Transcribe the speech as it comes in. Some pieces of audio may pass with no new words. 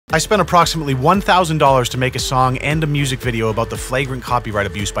I spent approximately $1,000 to make a song and a music video about the flagrant copyright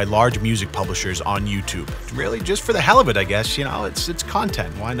abuse by large music publishers on YouTube. Really, just for the hell of it, I guess. You know, it's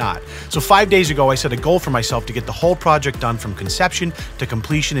content. Why not? So 5 days ago, I set a goal for myself to get the whole project done from conception to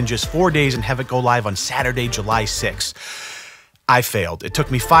completion in just 4 days and have it go live on Saturday, July 6th. I failed. It took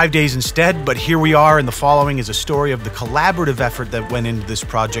me 5 days instead, but here we are, and the following is a story of the collaborative effort that went into this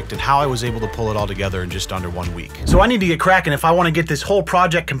project and how I was able to pull it all together in just under 1 week. So I need to get cracking if I want to get this whole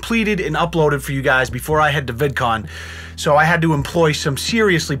project completed and uploaded for you guys before I head to VidCon. So I had to employ some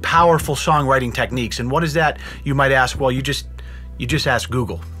seriously powerful songwriting techniques. And what is that, you might ask? Well, you just ask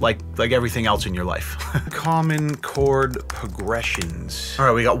Google, like everything else in your life. Common chord progressions. All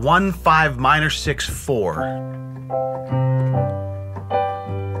right, we got 1, 5, minor 6, 4.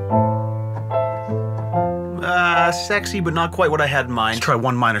 Sexy, but not quite what I had in mind. Let's try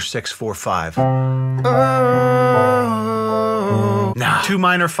 1 minor 6, 4, 5. Nah. 2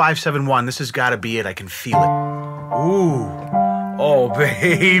 minor 5, 7, 1. This has got to be it. I can feel it. Ooh. Oh,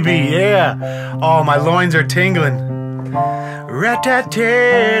 baby, yeah. Oh, my loins are tingling.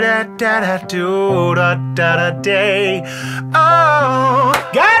 Oh,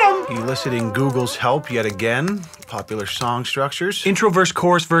 got him! Eliciting Google's help yet again. Popular song structures. Intro, verse,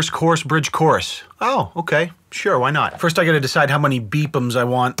 chorus, bridge, chorus. Oh, okay. Sure, why not? First, I gotta decide how many beepums I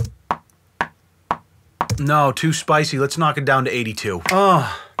want. No, too spicy. Let's knock it down to 82.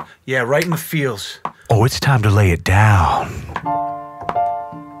 Oh, yeah, right in the feels. Oh, it's time to lay it down.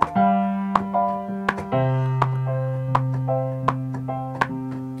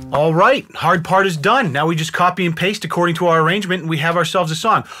 All right, hard part is done. Now we just copy and paste according to our arrangement and we have ourselves a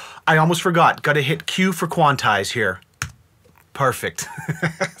song. I almost forgot. Gotta hit Q for quantize here. Perfect.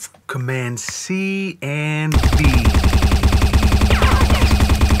 Command C and V.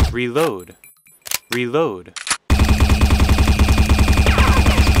 Reload. Reload.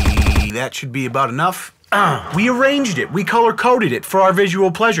 That should be about enough. We arranged it. We color-coded it for our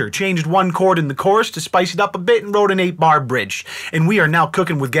visual pleasure. Changed one chord in the chorus to spice it up a bit and wrote an 8-bar bridge. And we are now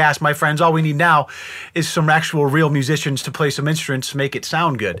cooking with gas, my friends. All we need now is some actual real musicians to play some instruments to make it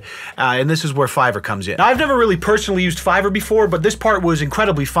sound good. And this is where Fiverr comes in. Now, I've never really personally used Fiverr before, but this part was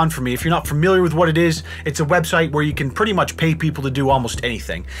incredibly fun for me. If you're not familiar with what it is, it's a website where you can pretty much pay people to do almost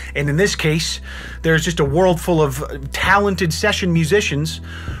anything. And in this case, there's just a world full of talented session musicians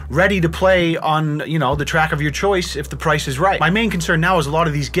ready to play on, you know, the track of your choice if the price is right. My main concern now is a lot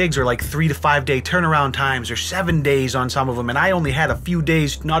of these gigs are like 3 to 5 day turnaround times or 7 days on some of them, and I only had a few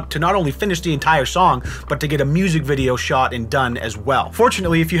days to not only finish the entire song, but to get a music video shot and done as well.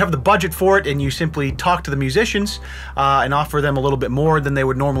 Fortunately, if you have the budget for it and you simply talk to the musicians and offer them a little bit more than they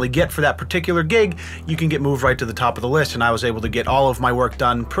would normally get for that particular gig, you can get moved right to the top of the list, and I was able to get all of my work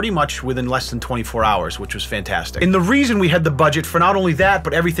done pretty much within less than 24 hours, which was fantastic. And the reason we had the budget for not only that,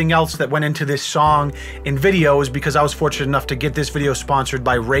 but everything else that went into this song and video is because I was fortunate enough to get this video sponsored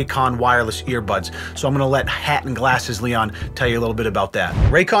by Raycon wireless earbuds. So I'm gonna let Hat and Glasses Leon tell you a little bit about that.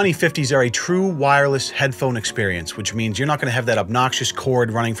 Raycon E50s are a true wireless headphone experience, which means you're not gonna have that obnoxious cord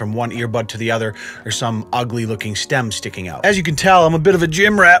running from one earbud to the other or some ugly looking stem sticking out. As you can tell, I'm a bit of a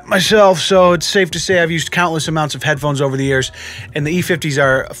gym rat myself, so it's safe to say I've used countless amounts of headphones over the years, and the E50s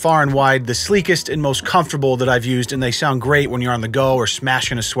are far and wide the sleekest and most comfortable that I've used, and they sound great when you're on the go or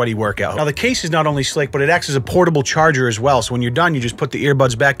smashing a sweaty workout. Now the case is not only slick, but it acts as a portable charger as well, so when you're done, you just put the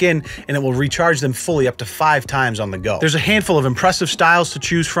earbuds back in and it will recharge them fully up to 5 times on the go. There's a handful of impressive styles to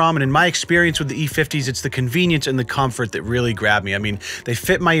choose from, and in my experience with the E50s, it's the convenience and the comfort that really grab me. I mean, they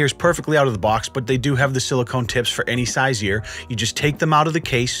fit my ears perfectly out of the box, but they do have the silicone tips for any size ear. You just take them out of the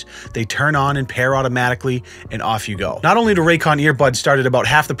case, they turn on and pair automatically, and off you go. Not only do Raycon earbuds start at about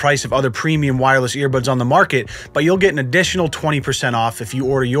half the price of other premium wireless earbuds on the market, but you'll get an additional 20% off if you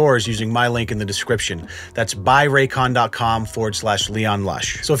order yours using my link in the description. That's buyraycon.com/Leon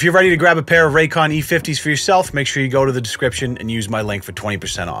Lush. So if you're ready to grab a pair of Raycon E50s for yourself, make sure you go to the description and use my link for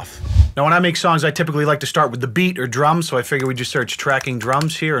 20% off. Now, when I make songs, I typically like to start with the beat or drums, so I figure we just search tracking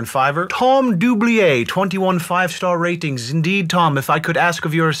drums here in Fiverr. Tom Doublier, 21 5-star ratings. Indeed, Tom, if I could ask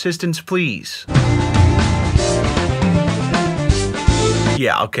of your assistance, please.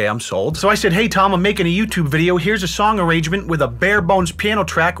 Yeah, okay, I'm sold. So I said, hey Tom, I'm making a YouTube video. Here's a song arrangement with a bare bones piano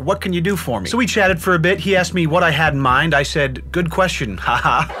track. What can you do for me? So we chatted for a bit. He asked me what I had in mind. I said, good question,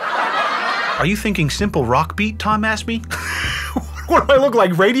 haha. Are you thinking simple rock beat, Tom asked me? What do I look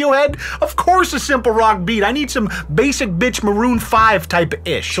like, Radiohead? Of course a simple rock beat. I need some basic bitch Maroon 5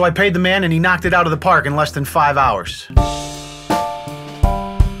 type-ish. So I paid the man and he knocked it out of the park in less than 5 hours.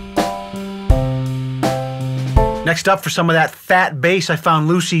 Next up, for some of that fat bass, I found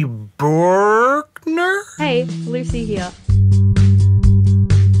Lucy Borkner. Hey, Lucy here.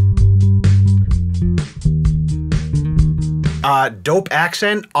 Dope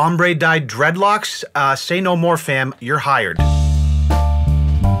accent, ombre dyed dreadlocks. Say no more, fam. You're hired.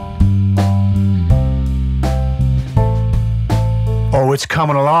 Oh, it's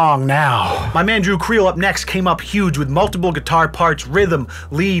coming along now. My man Drew Creel up next came up huge with multiple guitar parts, rhythm,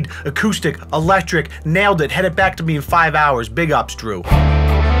 lead, acoustic, electric, nailed it, had it back to me in 5 hours. Big ups, Drew.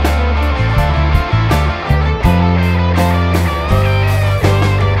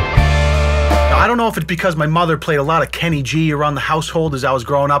 I don't know if it's because my mother played a lot of Kenny G around the household as I was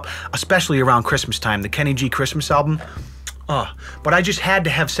growing up, especially around Christmas time, the Kenny G Christmas album. But I just had to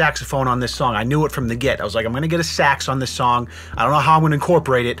have saxophone on this song. I knew it from the get. I was like, I'm gonna get a sax on this song. I don't know how I'm gonna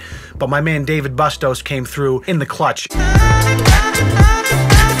incorporate it, but my man David Bustos came through in the clutch.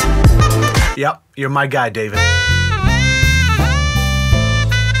 Yep, you're my guy, David.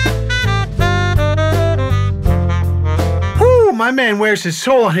 My man wears his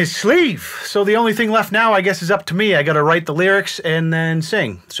soul on his sleeve. So the only thing left now, I guess, is up to me. I gotta write the lyrics and then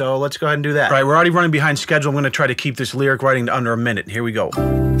sing. So let's go ahead and do that. All right, we're already running behind schedule. I'm gonna try to keep this lyric writing to under a minute. Here we go.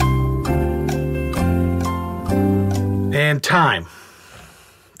 And time.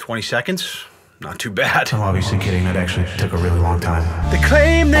 20 seconds. Not too bad. I'm obviously kidding. That actually took a really long time. They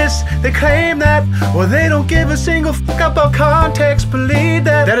claim this, they claim that. Well, they don't give a single fuck about context. Believe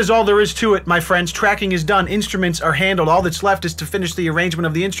that. That is all there is to it, my friends. Tracking is done. Instruments are handled. All that's left is to finish the arrangement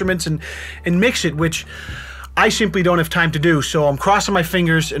of the instruments and mix it, which I simply don't have time to do. So I'm crossing my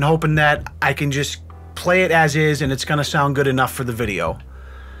fingers and hoping that I can just play it as is and it's gonna sound good enough for the video.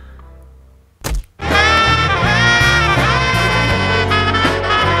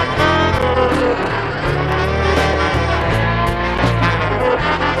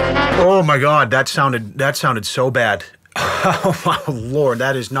 Oh my God, that sounded so bad. Oh my Lord,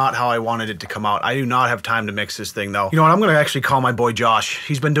 that is not how I wanted it to come out. I do not have time to mix this thing though. You know what, I'm gonna actually call my boy Josh.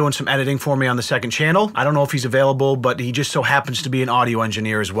 He's been doing some editing for me on the second channel. I don't know if he's available, but he just so happens to be an audio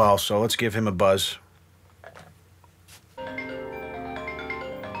engineer as well, so let's give him a buzz.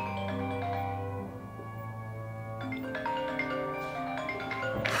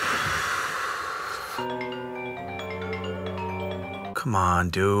 Come on,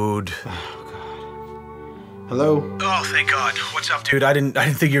 dude. Oh, God. Hello? Oh, thank God. What's up, dude? I didn't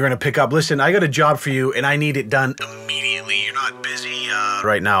think you were gonna pick up. Listen, I got a job for you, and I need it done immediately. You're not busy,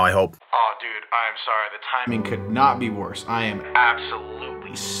 right now, I hope. Oh, dude, I am sorry. The timing could not be worse. I am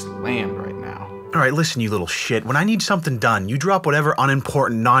absolutely slammed right now. All right, listen, you little shit. When I need something done, you drop whatever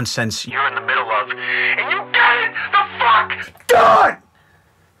unimportant nonsense you're in the middle of, and you get it the fuck done!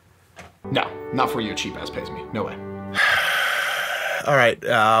 No, not for you. Cheap-ass pays me. No way. All right,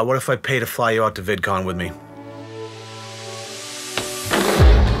 what if I pay to fly you out to VidCon with me?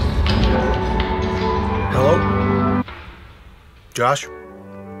 Hello? Josh?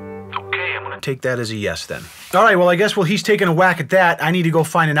 Okay, I'm gonna take that as a yes then. All right, well, I guess while he's taking a whack at that, I need to go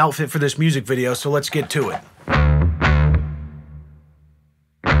find an outfit for this music video, so let's get to it.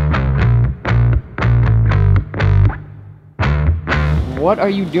 What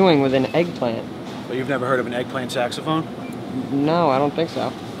are you doing with an eggplant? Well, you've never heard of an eggplant saxophone? No, I don't think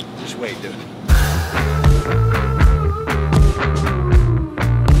so. Just wait, dude.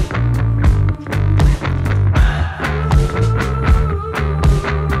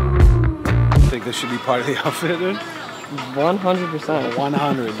 Think this should be part of the outfit, dude? 100%.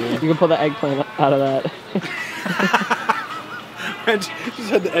 100, dude. You can pull the eggplant out of that. Just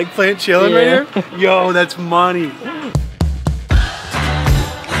had the eggplant chilling right here? Yo, that's money.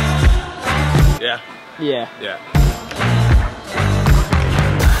 Yeah? Yeah. Yeah.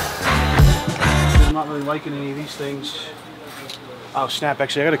 I'm not really liking any of these things. Oh snap,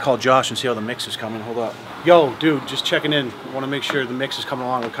 actually I gotta call Josh and see how the mix is coming. Hold up. Yo, dude, just checking in. Want to make sure the mix is coming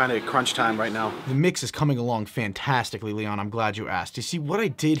along. We're kind of at crunch time right now. The mix is coming along fantastically, Leon. I'm glad you asked. You see, what I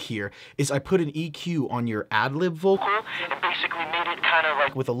did here is I put an EQ on your ad-lib vocal and basically made it kind of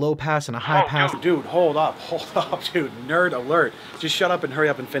like with a low pass and a high pass. Dude, hold up, dude. Nerd alert. Just shut up and hurry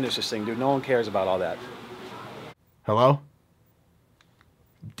up and finish this thing, dude. No one cares about all that. Hello?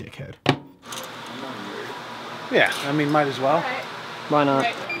 Dickhead. Yeah, I mean, might as well. Why not?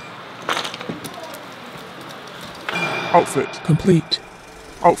 Outfit complete.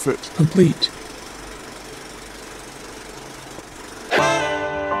 Outfit complete. I'm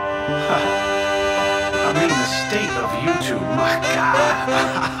in the state of YouTube, my God.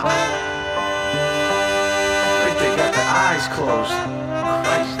 Like they got their eyes closed.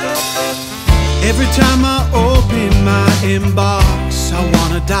 Christ. Every time I open my inbox, I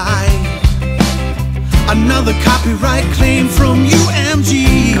wanna die. Another copyright claim from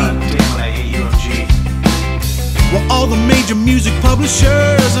UMG. God damn it, I hate UMG. Well, all the major music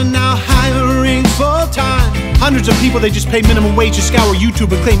publishers are now hiring full-time. Hundreds of people, they just pay minimum wage to scour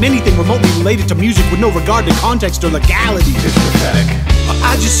YouTube and claim anything remotely related to music with no regard to context or legality. It's pathetic.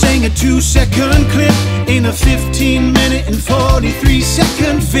 I just sang a 2-second clip in a 15-minute and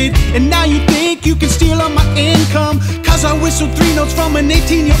 43-second fit, and now you think you can steal all my income cause I whistled 3 notes from an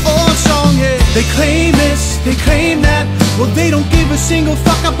 18-year-old song, yeah. They claim this, they claim that, well they don't give a single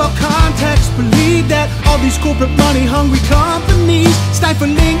fuck about context. Believe that all these corporate money-hungry companies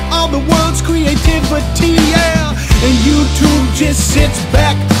stifling all the world's creativity, yeah. And YouTube just sits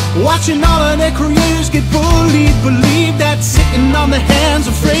back watching all of their creators get bullied. Believe that, sitting on their hands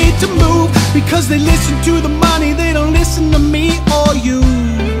afraid to move because they listen to the money, they don't listen to me or you.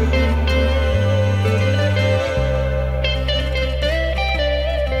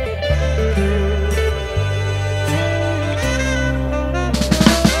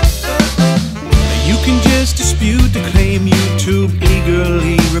 You can just dispute the claim, YouTube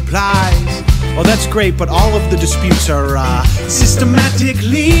eagerly replies. Oh, that's great, but all of the disputes are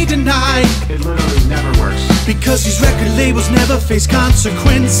systematically denied. It literally never works. Because these record labels never face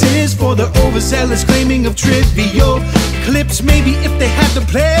consequences for their overzealous claiming of trivial clips. Maybe if they had to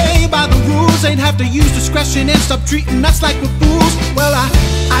play by the rules, they'd have to use discretion and stop treating us like we're fools. Well,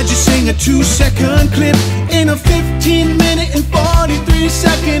 I just sang a 2-second clip in a 15-minute and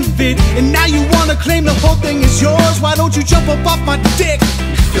 43-second vid, and now you wanna claim the whole thing is yours. Why don't you jump up off my dick?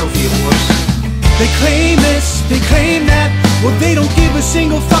 Filthy horse. They claim this, they claim that, well they don't give a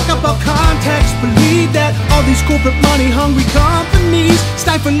single fuck about context. Believe that all these corporate money-hungry companies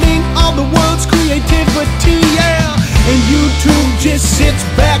stifling all the world's creativity, yeah. And YouTube just sits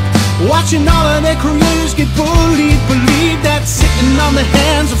back watching all of their creators get bullied. Believe that, sitting on their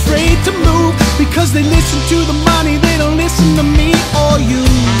hands afraid to move because they listen to the money, they don't listen to me or you.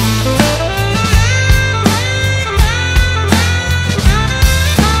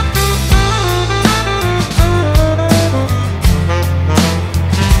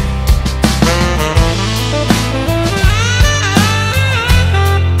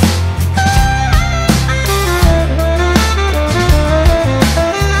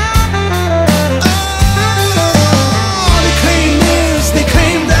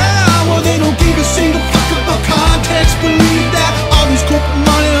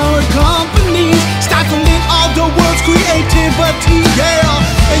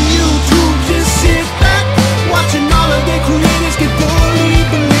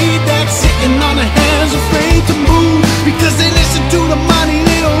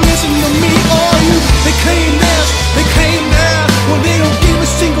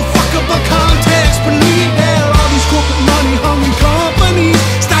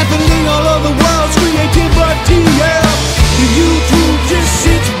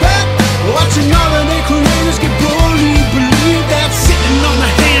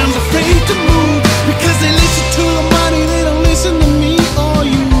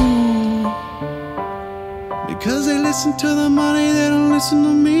 Because they listen to the money, they don't listen to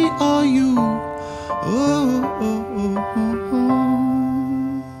me or you. Oh, oh, oh, oh, oh.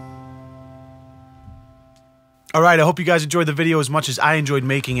 Alright, I hope you guys enjoyed the video as much as I enjoyed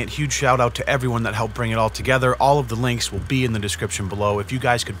making it. Huge shout out to everyone that helped bring it all together. All of the links will be in the description below. If you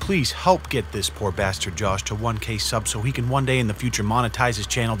guys could please help get this poor bastard Josh to 1K subs so he can one day in the future monetize his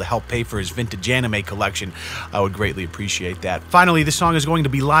channel to help pay for his vintage anime collection, I would greatly appreciate that. Finally, this song is going to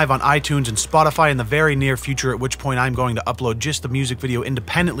be live on iTunes and Spotify in the very near future, at which point I'm going to upload just the music video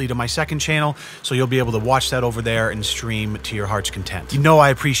independently to my second channel, so you'll be able to watch that over there and stream to your heart's content. You know I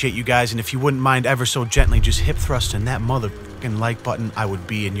appreciate you guys, and if you wouldn't mind ever so gently just hip thrusting that motherfucking like button, I would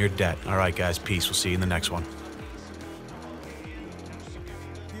be in your debt. Alright guys, peace. We'll see you in the next one.